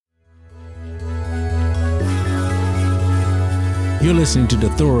You're listening to the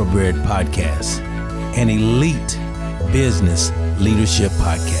Thoroughbred Podcast, an elite business leadership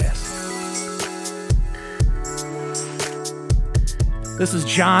podcast. This is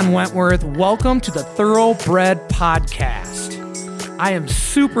John Wentworth. Welcome to the Thoroughbred Podcast. I am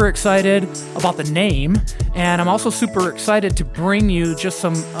super excited about the name, and I'm also super excited to bring you just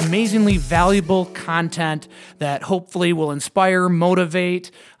some amazingly valuable content that hopefully will inspire, motivate,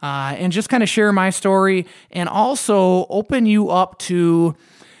 and just kind of share my story, and also open you up to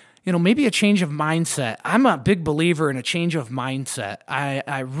maybe a change of mindset. I'm a big believer in a change of mindset.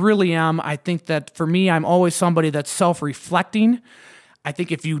 I really am. I think that for me, I'm always somebody that's self-reflecting. I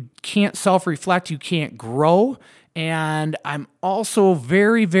think if you can't self-reflect, you can't grow. And I'm also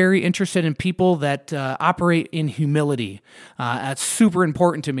very, very interested in people that operate in humility. That's super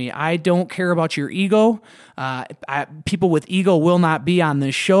important to me. I don't care about your ego. People with ego will not be on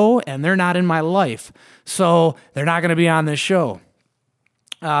this show, and they're not in my life. So they're not going to be on this show.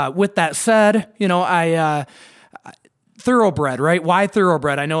 With that said, Thoroughbred, right? Why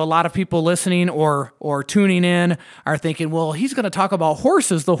Thoroughbred? I know a lot of people listening or tuning in are thinking, well, he's going to talk about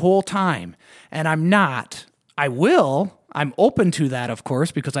horses the whole time. And I'm not. I will. I'm open to that, of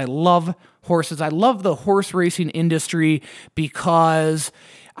course, because I love horses. I love the horse racing industry because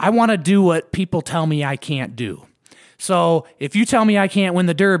I want to do what people tell me I can't do. So if you tell me I can't win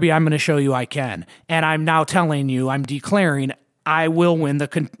the Derby, I'm going to show you I can. And I'm now telling you, I'm declaring I will win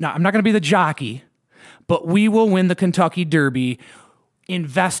now, I'm not going to be the jockey, but we will win the Kentucky Derby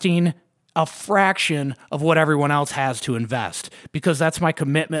investing a fraction of what everyone else has to invest, because that's my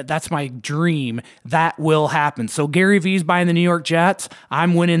commitment. That's my dream. That will happen. So Gary V's buying the New York Jets.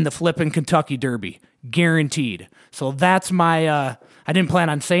 I'm winning the flipping Kentucky Derby, guaranteed. So that's my, I didn't plan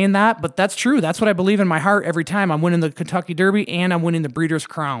on saying that, but that's true. That's what I believe in my heart every time. I'm winning the Kentucky Derby and I'm winning the Breeders'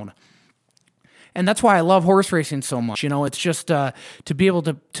 Crown. And that's why I love horse racing so much. It's just to be able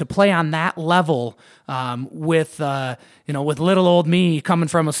to play on that level with little old me coming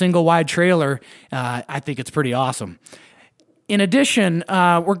from a single wide trailer. I think it's pretty awesome. In addition,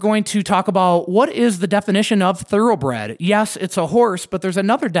 we're going to talk about what is the definition of thoroughbred. Yes, it's a horse, but there's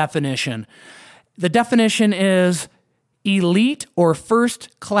another definition. The definition is elite or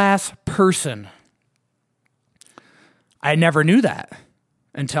first-class person. I never knew that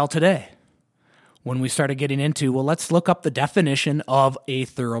until today, when we started getting into, well, let's look up the definition of a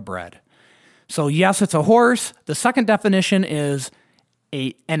thoroughbred. So yes, it's a horse. The second definition is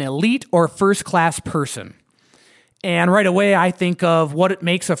an elite or first-class person. And right away, I think of what it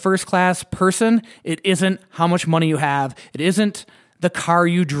makes a first-class person. It isn't how much money you have. It isn't the car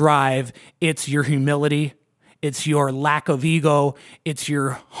you drive. It's your humility. It's your lack of ego. It's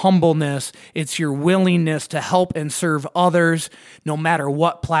your humbleness. It's your willingness to help and serve others no matter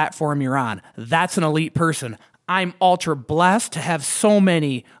what platform you're on. That's an elite person. I'm ultra blessed to have so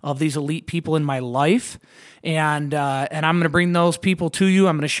many of these elite people in my life. And I'm going to bring those people to you.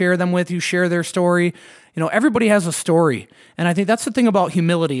 I'm going to share them with you, share their story. Everybody has a story. And I think that's the thing about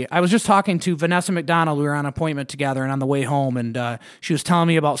humility. I was just talking to Vanessa McDonald. We were on an appointment together and on the way home, and she was telling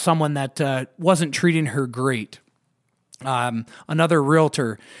me about someone that wasn't treating her great, another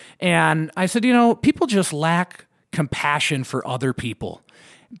realtor. And I said, people just lack compassion for other people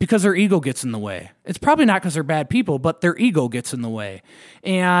because their ego gets in the way. It's probably not because they're bad people, but their ego gets in the way.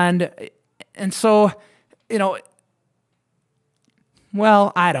 And so,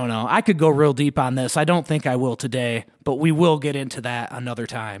 well, I don't know. I could go real deep on this. I don't think I will today, but we will get into that another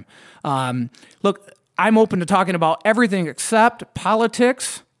time. Look, I'm open to talking about everything except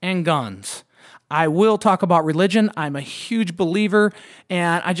politics and guns. I will talk about religion. I'm a huge believer,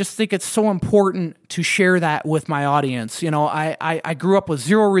 and I just think it's so important to share that with my audience. I grew up with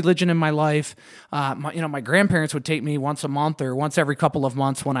zero religion in my life. My grandparents would take me once a month or once every couple of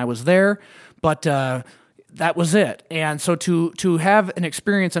months when I was there, but that was it. And so to have an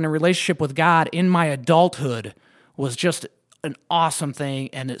experience and a relationship with God in my adulthood was just an awesome thing,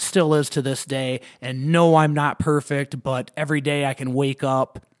 and it still is to this day. And no, I'm not perfect, but every day I can wake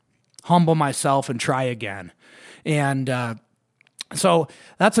up, humble myself, and try again. And so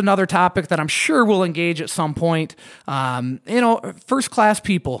that's another topic that I'm sure we'll engage at some point. First-class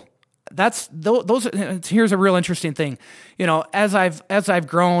people. Here's a real interesting thing. As I've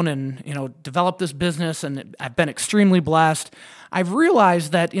grown and developed this business, and I've been extremely blessed, I've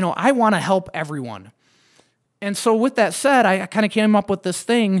realized that I want to help everyone. And so with that said, I kind of came up with this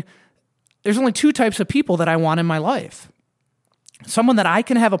thing. There's only two types of people that I want in my life. Someone that I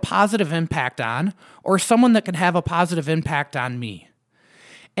can have a positive impact on, or someone that can have a positive impact on me.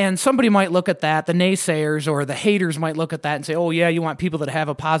 And somebody might look at that, the naysayers or the haters might look at that and say, oh yeah, you want people that have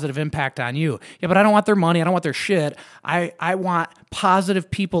a positive impact on you. Yeah, but I don't want their money. I don't want their shit. I want positive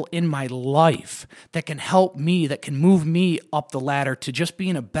people in my life that can help me, that can move me up the ladder to just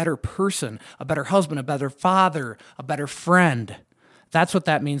being a better person, a better husband, a better father, a better friend. That's what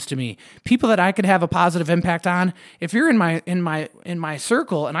that means to me. People that I could have a positive impact on. If you're in my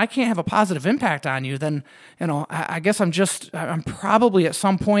circle and I can't have a positive impact on you, then I guess I'm probably at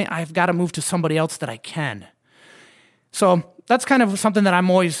some point I've got to move to somebody else that I can. So that's kind of something that I'm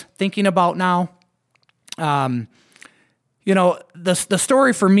always thinking about now. The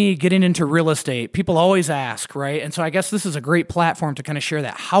story for me getting into real estate, people always ask, right? And so I guess this is a great platform to kind of share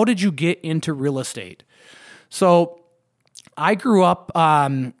that. How did you get into real estate? So I grew up,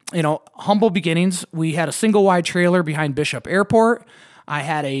 humble beginnings. We had a single wide trailer behind Bishop Airport. I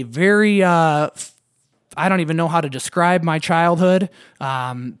had a very, I don't even know how to describe my childhood.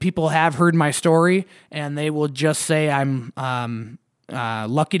 People have heard my story and they will just say I'm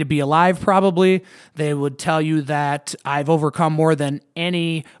lucky to be alive, probably. They would tell you that I've overcome more than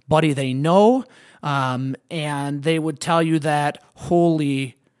anybody they know. And they would tell you that,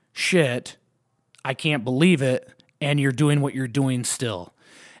 holy shit, I can't believe it. And you're doing what you're doing still.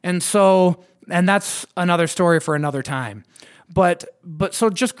 And that's another story for another time. But so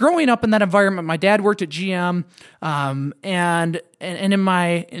just growing up in that environment, my dad worked at GM, and in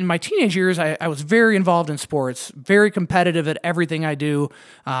my teenage years, I was very involved in sports, very competitive at everything I do.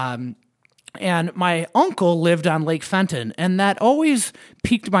 And my uncle lived on Lake Fenton, and that always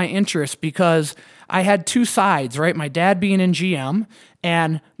piqued my interest because I had two sides, right? My dad being in GM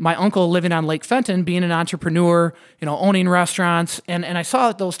and my uncle living on Lake Fenton, being an entrepreneur, owning restaurants. And I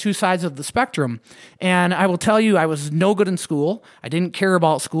saw those two sides of the spectrum. And I will tell you, I was no good in school. I didn't care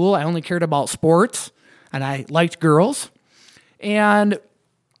about school. I only cared about sports, and I liked girls. And,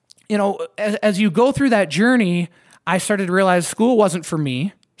 as you go through that journey, I started to realize school wasn't for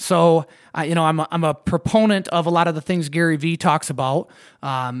me. So, I'm a proponent of a lot of the things Gary Vee talks about.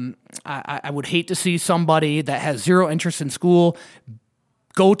 I would hate to see somebody that has zero interest in school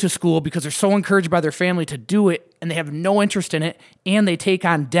go to school because they're so encouraged by their family to do it and they have no interest in it and they take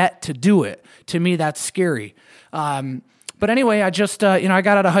on debt to do it. To me, that's scary. But anyway, I just, I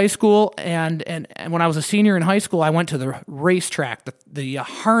got out of high school and when I was a senior in high school, I went to the racetrack, the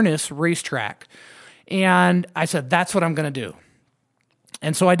harness racetrack. And I said, that's what I'm going to do.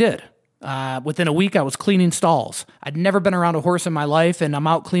 And so I did. Within a week, I was cleaning stalls. I'd never been around a horse in my life, and I'm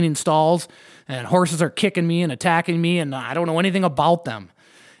out cleaning stalls, and horses are kicking me and attacking me, and I don't know anything about them.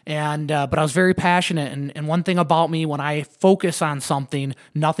 But I was very passionate, and one thing about me, when I focus on something,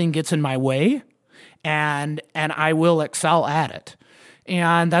 nothing gets in my way, and I will excel at it.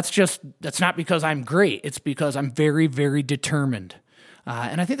 And that's not because I'm great. It's because I'm very, very determined.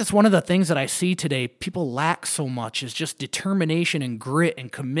 And I think that's one of the things that I see today people lack so much is just determination and grit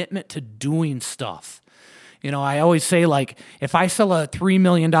and commitment to doing stuff. I always say, if I sell a $3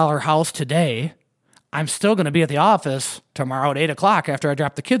 million house today, I'm still going to be at the office tomorrow at 8 o'clock after I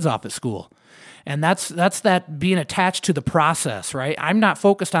drop the kids off at school. And that's that being attached to the process, right? I'm not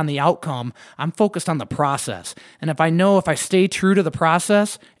focused on the outcome. I'm focused on the process. And if I stay true to the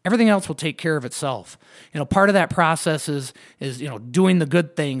process, everything else will take care of itself. Part of that process is doing the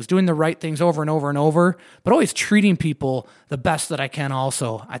good things, doing the right things over and over and over, but always treating people the best that I can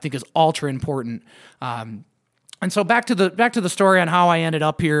also, I think is ultra important. And so back to the story on how I ended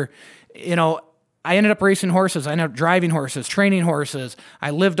up here, I ended up racing horses. I ended up driving horses, training horses. I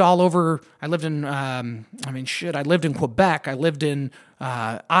lived all over. I lived in, I lived in Quebec. I lived in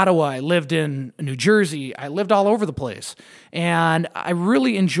Ottawa. I lived in New Jersey. I lived all over the place. And I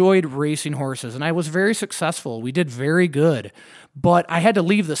really enjoyed racing horses, and I was very successful. We did very good. But I had to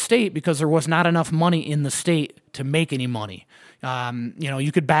leave the state because there was not enough money in the state to make any money.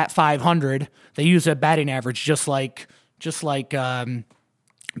 You could bat 500. They use a batting average just like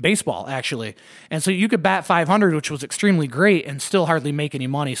baseball, actually. And so you could bat 500, which was extremely great, and still hardly make any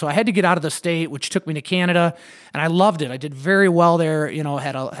money. So I had to get out of the state, which took me to Canada, and I loved it. I did very well there,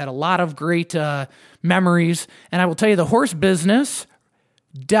 had a lot of great memories. And I will tell you, the horse business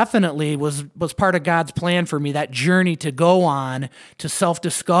definitely was part of God's plan for me, that journey to go on, to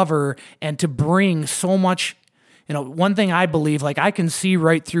self-discover, and to bring so much. One thing I believe, I can see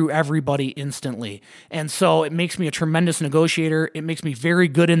right through everybody instantly. And so it makes me a tremendous negotiator. It makes me very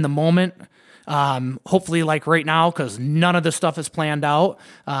good in the moment. Hopefully right now, because none of this stuff is planned out.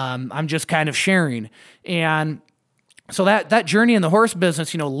 I'm just kind of sharing. And so that journey in the horse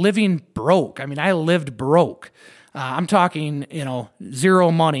business, living broke. I lived broke. I'm talking,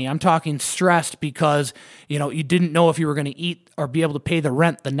 zero money. I'm talking stressed because, you didn't know if you were going to eat or be able to pay the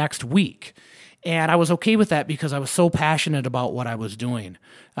rent the next week. And I was okay with that because I was so passionate about what I was doing.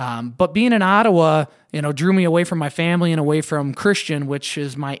 But being in Ottawa, drew me away from my family and away from Christian, which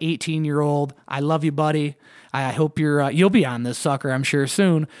is my 18-year-old. I love you, buddy. I hope you'll be on this sucker, I'm sure,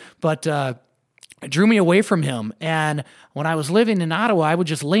 soon. But it drew me away from him. And when I was living in Ottawa, I would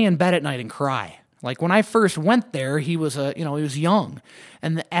just lay in bed at night and cry. Like when I first went there, he was he was young.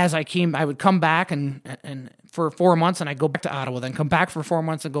 And as I would come back and for 4 months and I'd go back to Ottawa, then come back for 4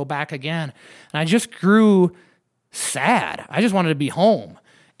 months and go back again. And I just grew sad. I just wanted to be home.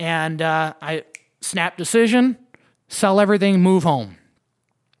 And I snapped decision, sell everything, move home.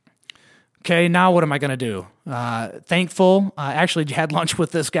 Okay, now what am I going to do? Thankful. I actually had lunch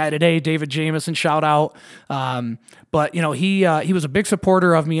with this guy today, David Jameson, shout out. But he was a big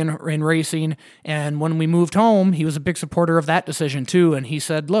supporter of me in racing. And when we moved home, he was a big supporter of that decision too. And he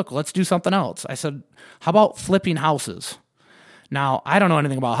said, look, let's do something else. I said, how about flipping houses? Now, I don't know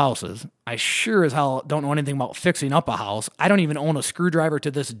anything about houses. I sure as hell don't know anything about fixing up a house. I don't even own a screwdriver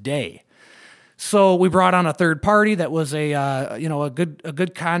to this day. So we brought on a third party that was a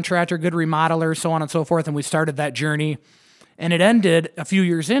good contractor, good remodeler, so on and so forth, and we started that journey. And it ended a few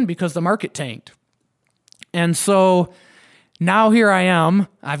years in because the market tanked. And so now here I am.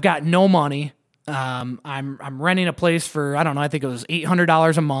 I've got no money. I'm renting a place for, I don't know, I think it was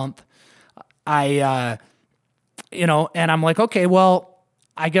 $800 a month. And I'm like, okay, well,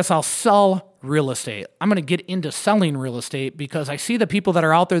 I guess I'll sell real estate. I'm going to get into selling real estate because I see the people that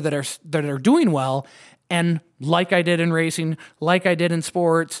are out there that are doing well. And like I did in racing, like I did in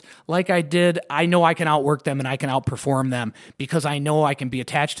sports, I know I can outwork them and I can outperform them because I know I can be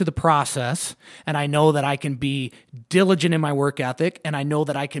attached to the process and I know that I can be diligent in my work ethic and I know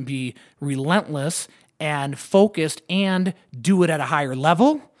that I can be relentless and focused and do it at a higher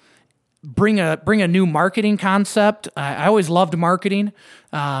level. Bring a new marketing concept. I always loved marketing,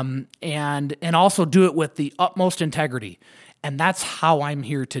 and also do it with the utmost integrity. And that's how I'm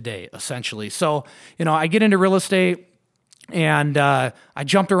here today, essentially. So, I get into real estate, and I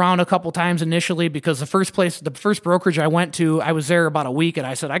jumped around a couple times initially because the first brokerage I went to, I was there about a week, and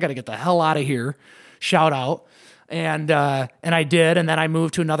I said, I got to get the hell out of here. Shout out. And I did, and then I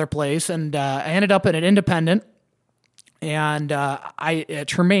moved to another place, and I ended up at an independent. And at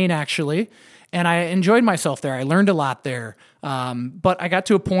Tremaine, actually, and I enjoyed myself there. I learned a lot there, but I got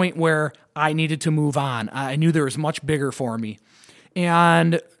to a point where I needed to move on. I knew there was much bigger for me,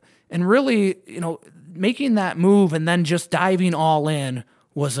 and really, making that move and then just diving all in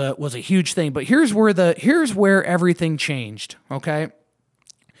was a huge thing. But here's where everything changed. Okay.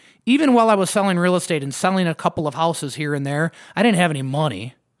 Even while I was selling real estate and selling a couple of houses here and there, I didn't have any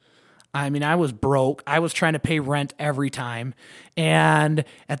money. I mean, I was broke. I was trying to pay rent every time. And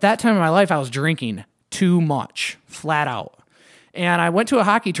at that time in my life, I was drinking too much, flat out. And I went to a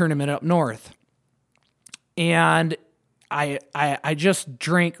hockey tournament up north. And I just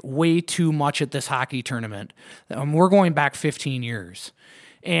drank way too much at this hockey tournament. We're going back 15 years.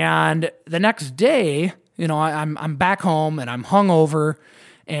 And the next day, I'm back home and I'm hungover.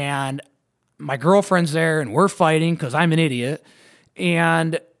 And my girlfriend's there and we're fighting because I'm an idiot.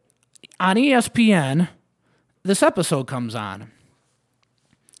 And on ESPN, this episode comes on.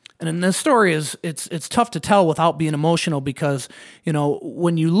 And in this story it's tough to tell without being emotional because,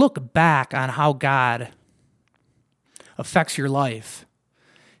 when you look back on how God affects your life,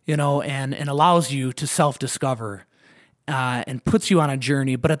 and allows you to self-discover and puts you on a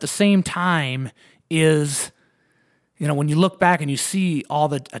journey, but at the same time is, when you look back and you see all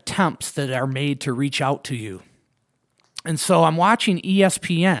the attempts that are made to reach out to you. And so I'm watching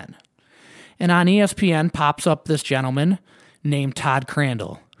ESPN. And on ESPN pops up this gentleman named Todd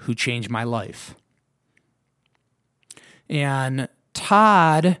Crandall, who changed my life. And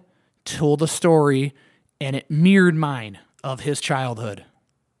Todd told a story, and it mirrored mine of his childhood.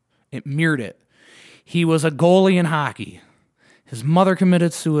 It mirrored it. He was a goalie in hockey. His mother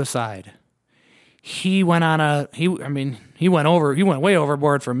committed suicide. He went way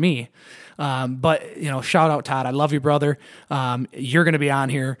overboard from me. But shout out Todd. I love you, brother. You're going to be on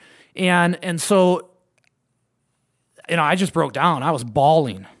here. And so, I just broke down. I was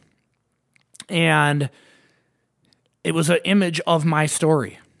bawling. And it was an image of my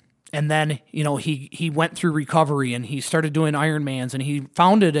story. And then, he went through recovery and he started doing Ironmans and he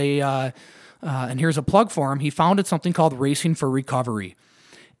founded and here's a plug for him. He founded something called Racing for Recovery.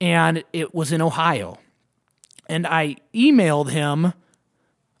 And it was in Ohio. And I emailed him.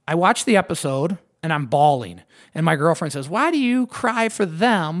 I watched the episode and I'm bawling. And my girlfriend says, why do you cry for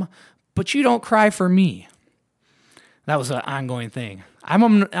them, but you don't cry for me? That was an ongoing thing. I'm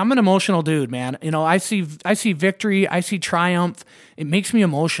an emotional dude, man. I see victory, I see triumph. It makes me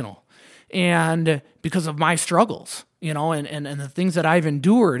emotional, and because of my struggles, and the things that I've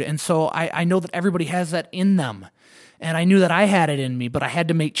endured, and so I know that everybody has that in them, and I knew that I had it in me, but I had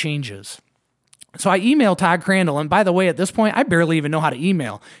to make changes. So I emailed Todd Crandall, and by the way, at this point, I barely even know how to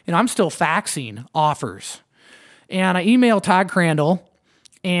email. I'm still faxing offers. And I emailed Todd Crandall,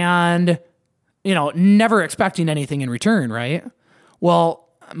 and, never expecting anything in return, right? Well,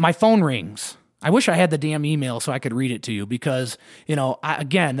 my phone rings. I wish I had the damn email so I could read it to you because,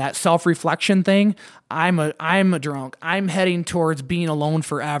 again, that self-reflection thing, I'm a drunk. I'm heading towards being alone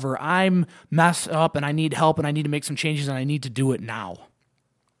forever. I'm messed up, and I need help, and I need to make some changes, and I need to do it now.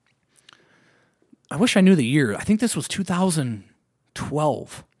 I wish I knew the year. I think this was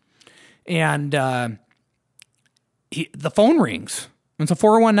 2012. And the phone rings. It's a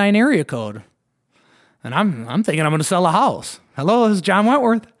 419 area code. And I'm thinking I'm going to sell a house. Hello, this is John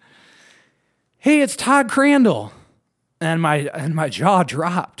Wentworth. Hey, it's Todd Crandall. And my jaw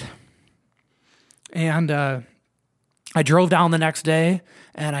dropped. And I drove down the next day,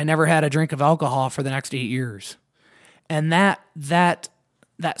 and I never had a drink of alcohol for the next 8 years. And that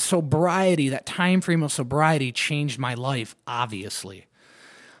sobriety, that time frame of sobriety changed my life, obviously.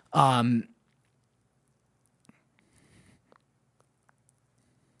 The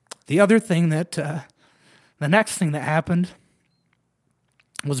other thing the next thing that happened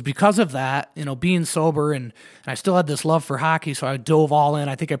was because of that, being sober, and I still had this love for hockey, so I dove all in.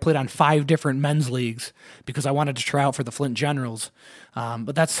 I think I played on 5 different men's leagues because I wanted to try out for the Flint Generals.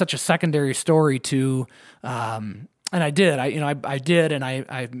 But that's such a secondary story to... And I did. I did, and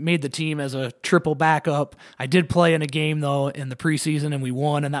I made the team as a triple backup. I did play in a game though in the preseason, and we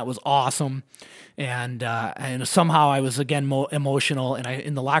won, and that was awesome. And somehow I was again emotional. And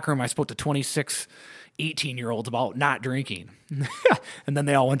in the locker room I spoke to 26 18-year-olds about not drinking, and then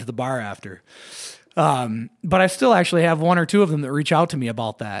they all went to the bar after. But I still actually have 1 or 2 of them that reach out to me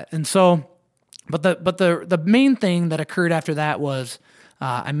about that. And so, but the main thing that occurred after that was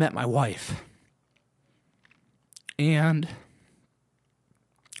I met my wife. And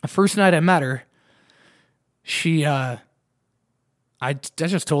the first night I met her, I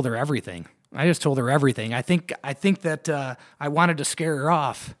just told her everything. I think that I wanted to scare her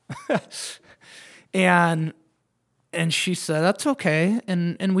off. and she said, that's okay.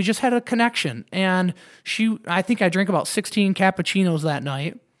 And we just had a connection. And I think I drank about 16 cappuccinos that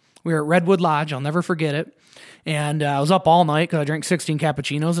night. We were at Redwood Lodge. I'll never forget it. And I was up all night because I drank 16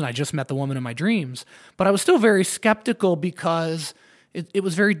 cappuccinos, and I just met the woman in my dreams. But I was still very skeptical because it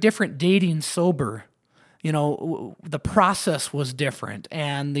was very different dating sober. The process was different,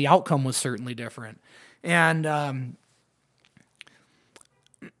 and the outcome was certainly different. And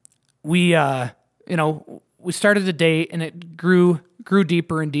we started to date, and it grew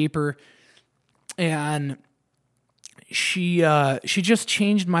deeper and deeper. And she just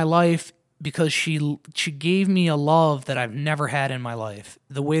changed my life because she gave me a love that I've never had in my life.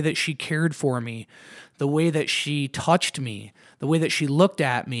 The way that she cared for me, the way that she touched me, the way that she looked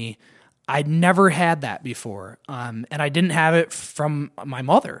at me, I'd never had that before. And I didn't have it from my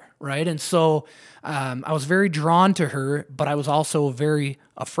mother, right? And so I was very drawn to her, but I was also very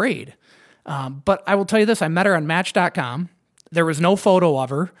afraid. But I will tell you this, I met her on Match.com. There was no photo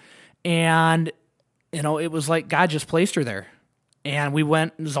of her, and it was like God just placed her there. And we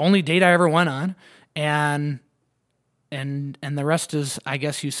went, it was the only date I ever went on, and the rest is, I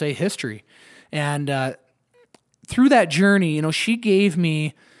guess you say, history. And through that journey, she gave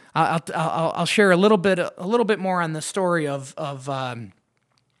me, I'll share a little bit more on the story of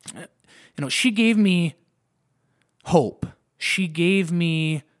she gave me hope. She gave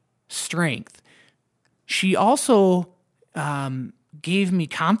me strength. She also gave me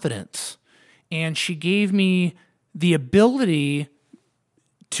confidence, and she gave me the ability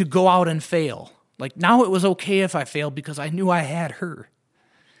to go out and fail. Like, now it was okay if I failed because I knew I had her.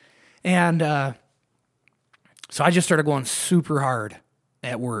 And so I just started going super hard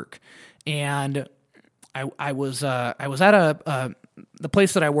at work. And I was at the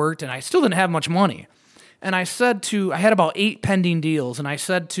place that I worked, and I still didn't have much money. And I had about 8 pending deals, and I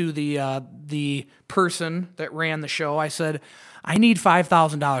said to the person that ran the show, I said, I need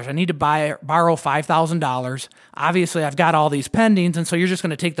 $5,000. I need to borrow $5,000. Obviously, I've got all these pendings, and so you're just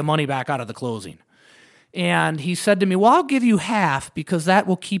going to take the money back out of the closing. And he said to me, well, I'll give you half because that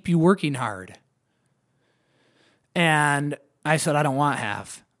will keep you working hard. And I said, I don't want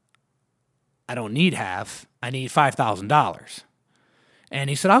half. I don't need half. I need $5,000. And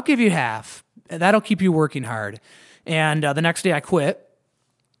he said, I'll give you half. That'll keep you working hard. And the next day I quit.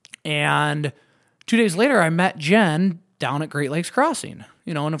 And 2 days later, I met Jen down at Great Lakes Crossing,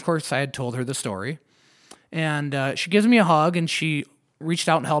 and of course I had told her the story. And she gives me a hug, and she reached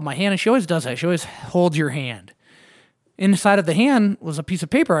out and held my hand, and she always does that. She always holds your hand. Inside of the hand was a piece of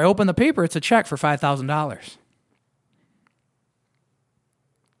paper. I opened the paper. It's a check for $5,000.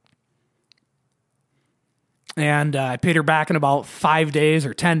 And I paid her back in about 5 days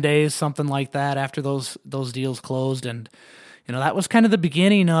or 10 days, something like that, after those deals closed. And that was kind of the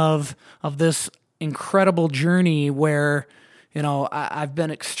beginning of this incredible journey where I've been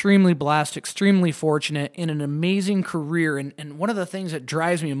extremely blessed, extremely fortunate in an amazing career. And one of the things that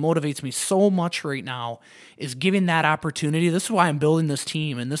drives me and motivates me so much right now is giving that opportunity. This is why I'm building this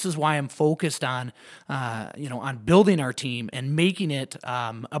team. And this is why I'm focused on, on building our team and making it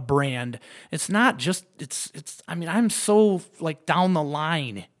a brand. It's not just, I'm so down the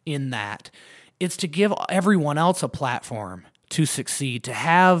line in that. It's to give everyone else a platform to succeed, to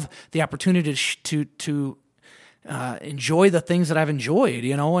have the opportunity to enjoy the things that I've enjoyed,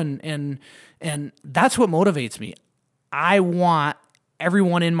 and that's what motivates me. I want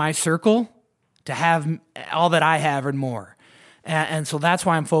everyone in my circle to have all that I have and more. And so that's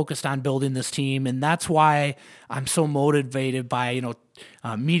why I'm focused on building this team. And that's why I'm so motivated by,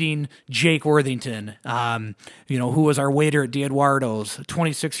 meeting Jake Worthington, who was our waiter at D'Eduardo's, a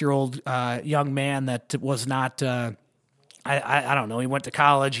 26-year-old young man that was not, I don't know. He went to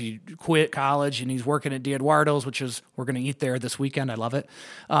college. He quit college, and he's working at D'Eduardo's, which is, we're going to eat there this weekend. I love it.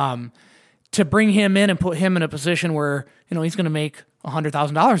 To bring him in and put him in a position where, he's going to make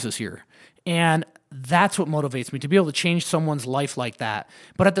 $100,000 this year. And that's what motivates me, to be able to change someone's life like that.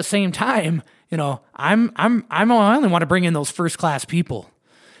 But at the same time, I only want to bring in those first-class people.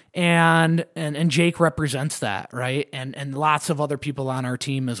 And Jake represents that, right? And lots of other people on our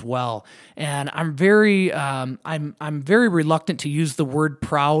team as well. And I'm very I'm very reluctant to use the word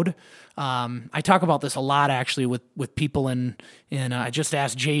proud. I talk about this a lot actually with people in I just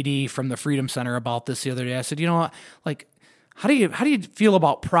asked JD from the Freedom Center about this the other day. I said, how do you feel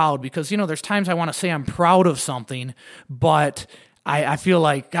about proud? Because there's times I want to say I'm proud of something, but I feel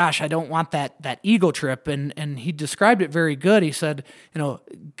like, gosh, I don't want that ego trip. And he described it very good. He said,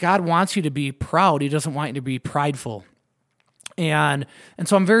 God wants you to be proud. He doesn't want you to be prideful. And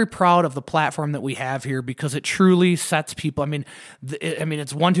so I'm very proud of the platform that we have here, because it truly sets people.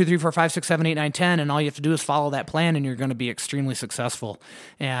 It's 1, 2, 3, 4, 5, 6, 7, 8, 9, 10, and all you have to do is follow that plan, and you're going to be extremely successful.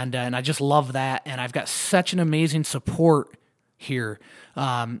 And I just love that. And I've got such an amazing support here.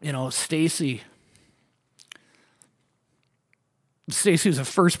 Stacy was the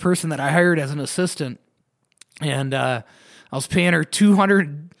first person that I hired as an assistant, and I was paying her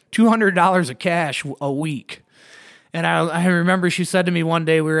 $200 of cash a week. And I remember she said to me one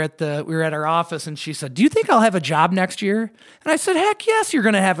day, we were at our office, and she said, "Do you think I'll have a job next year?" And I said, "Heck yes, you're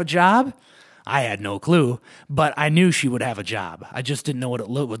going to have a job." I had no clue, but I knew she would have a job. I just didn't know what it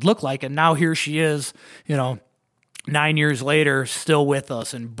would look like. And now here she is, 9 years later, still with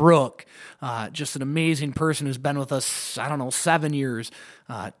us. And Brooke, just an amazing person who's been with us, 7 years.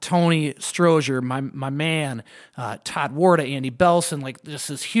 Tony Strozier, my man, Todd Warda, Andy Belson, just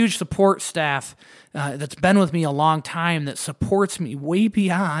this huge support staff that's been with me a long time, that supports me way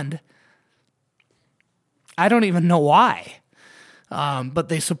beyond. I don't even know why, but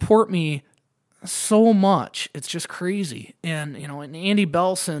they support me so much. It's just crazy. And, and Andy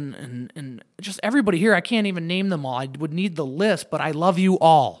Belson and just everybody here, I can't even name them all. I would need the list, but I love you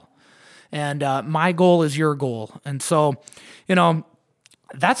all. And my goal is your goal. And so,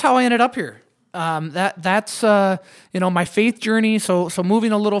 that's how I ended up here. That's my faith journey. So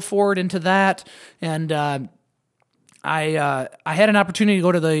moving a little forward into that. And I had an opportunity to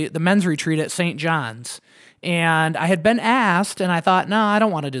go to the men's retreat at St. John's. And I had been asked, and I thought, no, I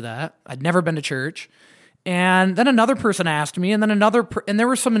don't want to do that. I'd never been to church. And then another person asked me, and then and there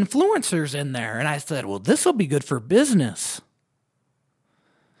were some influencers in there. And I said, well, this will be good for business.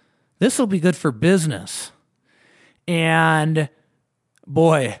 This will be good for business. And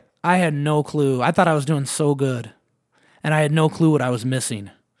boy, I had no clue. I thought I was doing so good, and I had no clue what I was missing.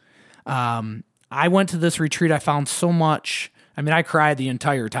 I went to this retreat. I found so much. I cried the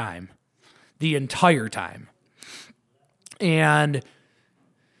entire time. And,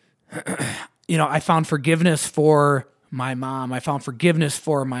 I found forgiveness for my mom. I found forgiveness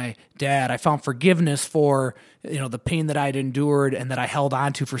for my dad. I found forgiveness for, the pain that I'd endured and that I held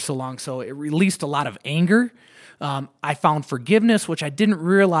on to for so long. So it released a lot of anger. I found forgiveness, which I didn't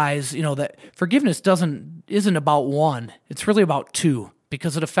realize, that forgiveness isn't about one. It's really about two,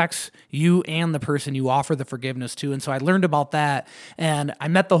 because it affects you and the person you offer the forgiveness to. And so I learned about that, and I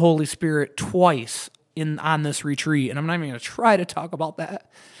met the Holy Spirit twice on this retreat, and I'm not even going to try to talk about that.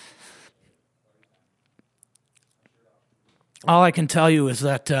 all I can tell you is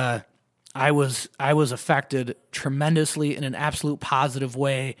that I was affected tremendously in an absolute positive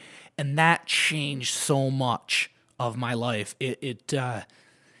way, and that changed so much of my life. It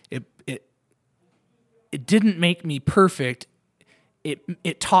didn't make me perfect.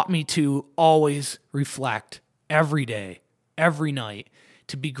 It taught me to always reflect every day, every night,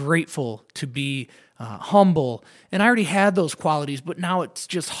 to be grateful, to be humble. And I already had those qualities, but now it's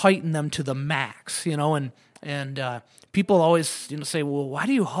just heightened them to the max, and people always say, well, why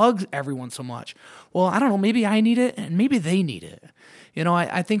do you hug everyone so much? Well, I don't know, maybe I need it and maybe they need it.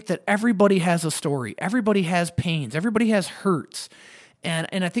 I think that everybody has a story. Everybody has pains. Everybody has hurts. And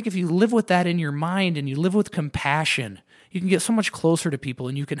I think if you live with that in your mind and you live with compassion, you can get so much closer to people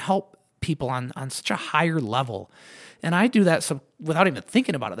and you can help people on such a higher level. And I do that without even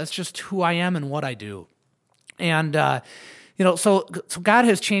thinking about it. That's just who I am and what I do. And, so God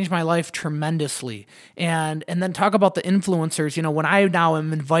has changed my life tremendously. And then talk about the influencers. When I now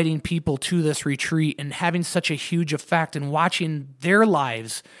am inviting people to this retreat and having such a huge effect and watching their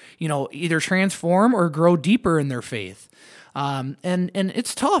lives, either transform or grow deeper in their faith. And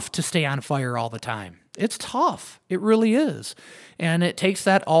it's tough to stay on fire all the time. It's tough. It really is. And it takes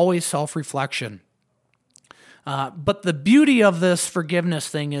that always self-reflection. But the beauty of this forgiveness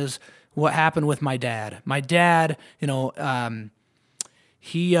thing is what happened with my dad. My dad, he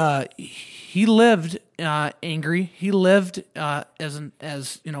lived angry. He lived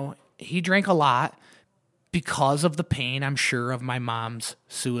he drank a lot because of the pain, I'm sure, of my mom's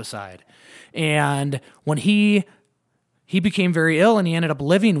suicide. And when he became very ill and he ended up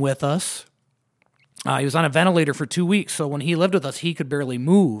living with us, he was on a ventilator for 2 weeks. So when he lived with us, he could barely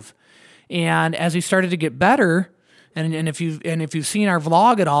move. And as he started to get better, and if you've seen our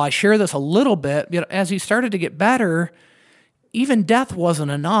vlog at all, I share this a little bit. As he started to get better, even death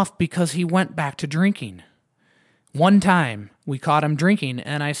wasn't enough because he went back to drinking. One time we caught him drinking,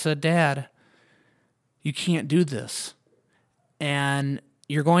 and I said, "Dad, you can't do this. And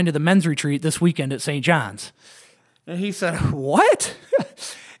you're going to the men's retreat this weekend at St. John's." And he said, "What?"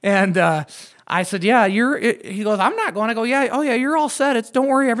 And I said, "Yeah, he goes, "I'm not going." I go, "Yeah, oh yeah, you're all set. Don't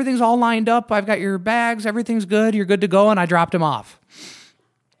worry, everything's all lined up. I've got your bags, everything's good. You're good to go." And I dropped him off.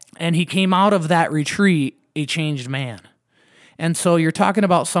 And he came out of that retreat a changed man. And so you're talking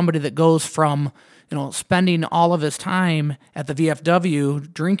about somebody that goes from, spending all of his time at the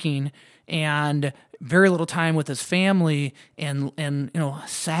VFW drinking and very little time with his family and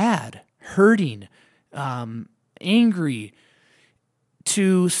sad, hurting, angry,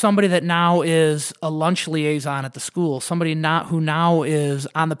 to somebody that now is a lunch liaison at the school, somebody who now is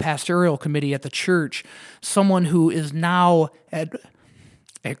on the pastoral committee at the church, someone who is now at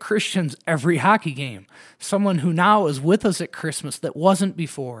Christian's every hockey game, someone who now is with us at Christmas that wasn't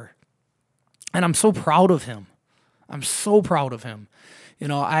before. And I'm so proud of him. I'm so proud of him.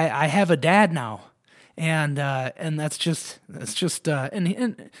 I have a dad now, and it's just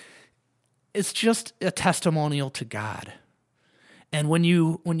a testimonial to God. And when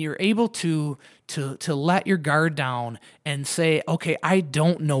you're able to let your guard down and say, okay, I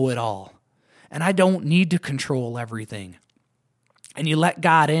don't know it all, and I don't need to control everything, and you let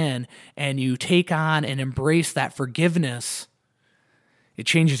God in and you take on and embrace that forgiveness, it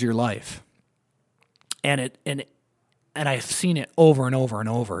changes your life. And I've seen it over and over and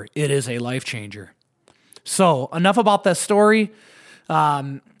over. It is a life changer. So enough about that story.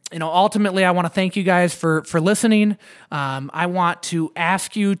 Ultimately, I want to thank you guys for listening. I want to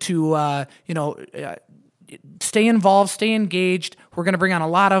ask you to, stay involved, stay engaged. We're going to bring on a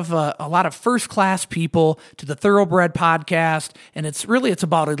lot of first-class people to the Thoroughbred podcast, and it's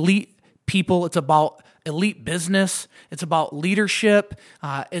about elite people. It's about elite business. It's about leadership.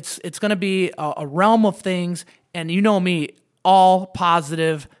 It's going to be a realm of things, and you know me, all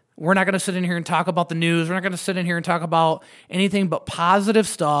positive. We're not going to sit in here and talk about the news. We're not going to sit in here and talk about anything but positive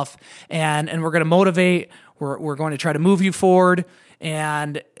stuff, and we're going to motivate. We're going to try to move you forward,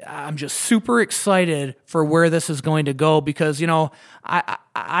 and I'm just super excited for where this is going to go because,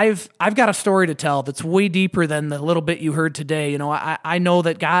 I've got a story to tell that's way deeper than the little bit you heard today. I know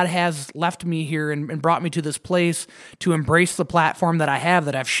that God has left me here and brought me to this place to embrace the platform that I have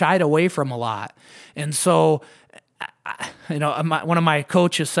that I've shied away from a lot. And so, one of my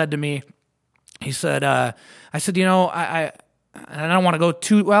coaches said to me, he said, I said, I don't want to go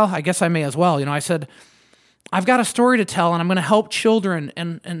too, well, I guess I may as well. I said, I've got a story to tell and I'm going to help children.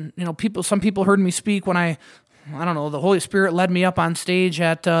 And some people heard me speak when I don't know, the Holy Spirit led me up on stage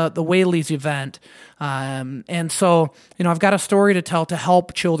at the Whaley's event. And so, I've got a story to tell to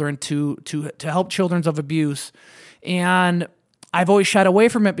help children, to help children of abuse. And I've always shied away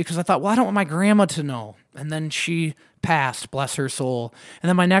from it because I thought, well, I don't want my grandma to know. And then she passed, bless her soul. And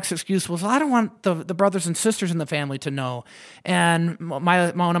then my next excuse was, well, I don't want the brothers and sisters in the family to know. And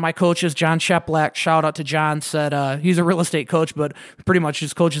one of my coaches, John Sheplak, shout out to John, said, he's a real estate coach, but pretty much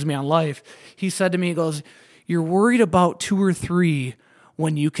just coaches me on life. He said to me, he goes, you're worried about 2 or 3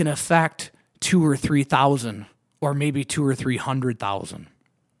 when you can affect 2 or 3,000 or maybe 2 or 300,000.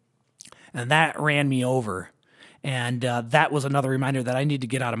 And that ran me over. And that was another reminder that I need to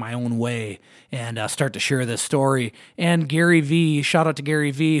get out of my own way and start to share this story. And Gary Vee, shout out to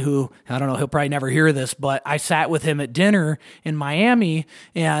Gary Vee, who, I don't know, he'll probably never hear this, but I sat with him at dinner in Miami,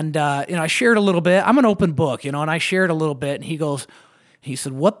 and I shared a little bit. I'm an open book, and I shared a little bit, and he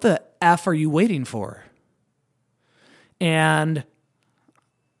said, what the F are you waiting for? And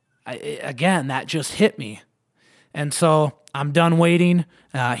again, that just hit me. And so I'm done waiting.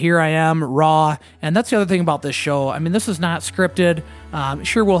 Here I am, raw. And that's the other thing about this show. I mean, this is not scripted.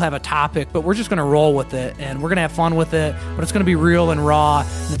 Sure, we'll have a topic, but we're just going to roll with it, and we're going to have fun with it, but it's going to be real and raw,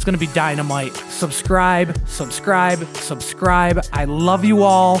 and it's going to be dynamite. Subscribe. I love you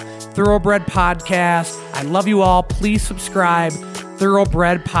all. Thoroughbred Podcast. I love you all. Please subscribe.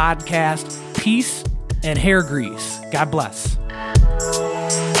 Thoroughbred Podcast. Peace and hair grease. God bless.